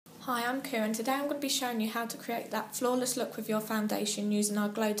Hi, I'm Koo, and today I'm going to be showing you how to create that flawless look with your foundation using our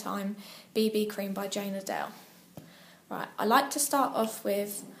Glow Time BB Cream by Jane Adele. Right, I like to start off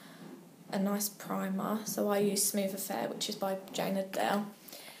with a nice primer, so I use Smooth Affair, which is by Jane Adele.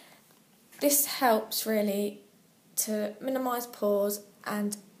 This helps really to minimise pores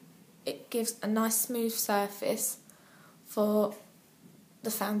and it gives a nice smooth surface for the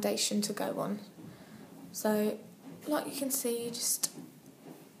foundation to go on. So, like you can see, you just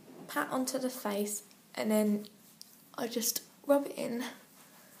pat onto the face and then I just rub it in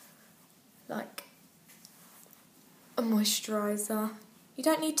like a moisturiser. You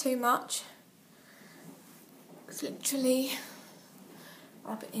don't need too much. Just literally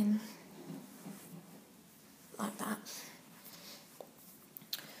rub it in like that.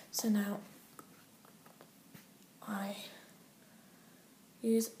 So now I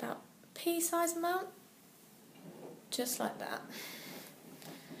use about a pea-sized amount, just like that.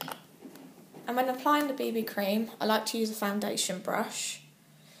 And when applying the BB cream, I like to use a foundation brush.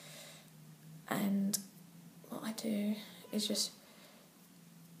 And what I do is just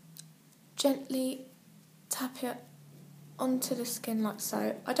gently tap it onto the skin like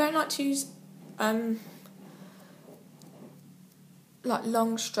so. I don't like to use like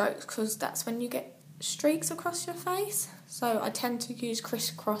long strokes because that's when you get streaks across your face. So I tend to use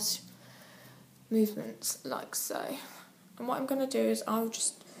crisscross movements like so. And what I'm going to do is I'll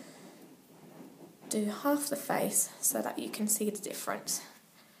just do half the face so that you can see the difference.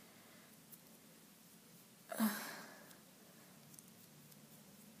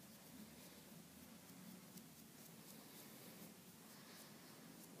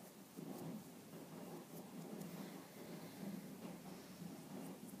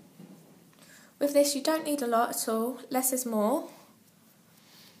 With this you don't need a lot at all, less is more.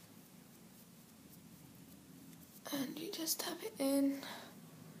 And you just tap it in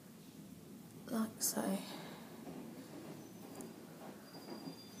like so.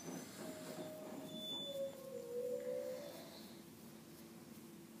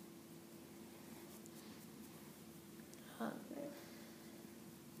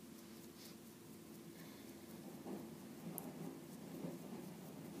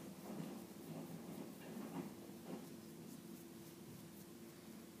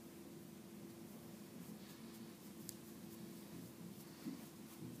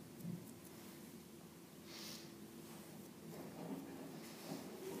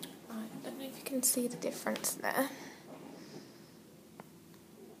 I don't know if you can see the difference there,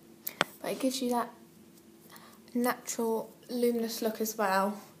 but it gives you that natural luminous look as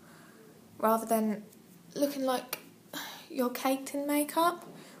well, rather than looking like you're caked in makeup,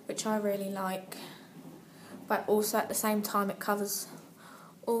 which I really like, but also at the same time it covers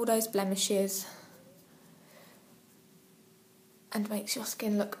all those blemishes and makes your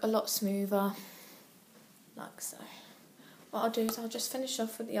skin look a lot smoother, like so. What I'll do is I'll just finish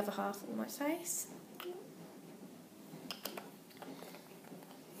off with the other half of my face.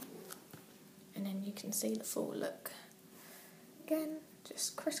 And then you can see the full look. Again,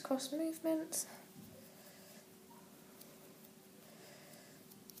 just crisscross movements.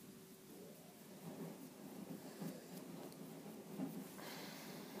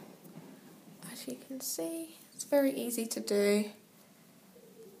 As you can see, it's very easy to do.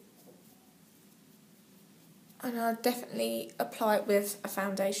 And I'll definitely apply it with a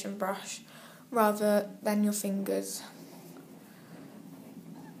foundation brush rather than your fingers.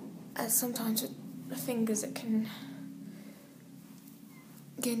 As sometimes with the fingers it can,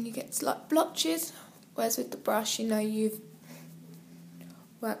 again, you get like blotches, whereas with the brush you know you've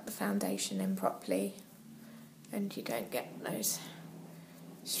worked the foundation in properly and you don't get those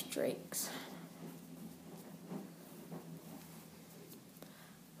streaks.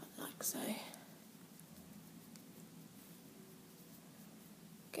 But like so.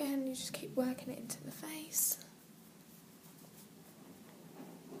 Again, you just keep working it into the face.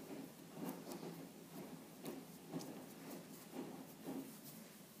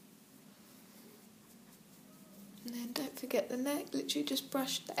 And then don't forget the neck, literally just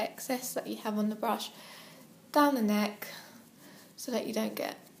brush the excess that you have on the brush down the neck so that you don't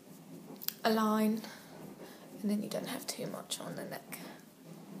get a line and then you don't have too much on the neck.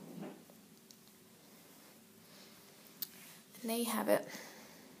 And there you have it.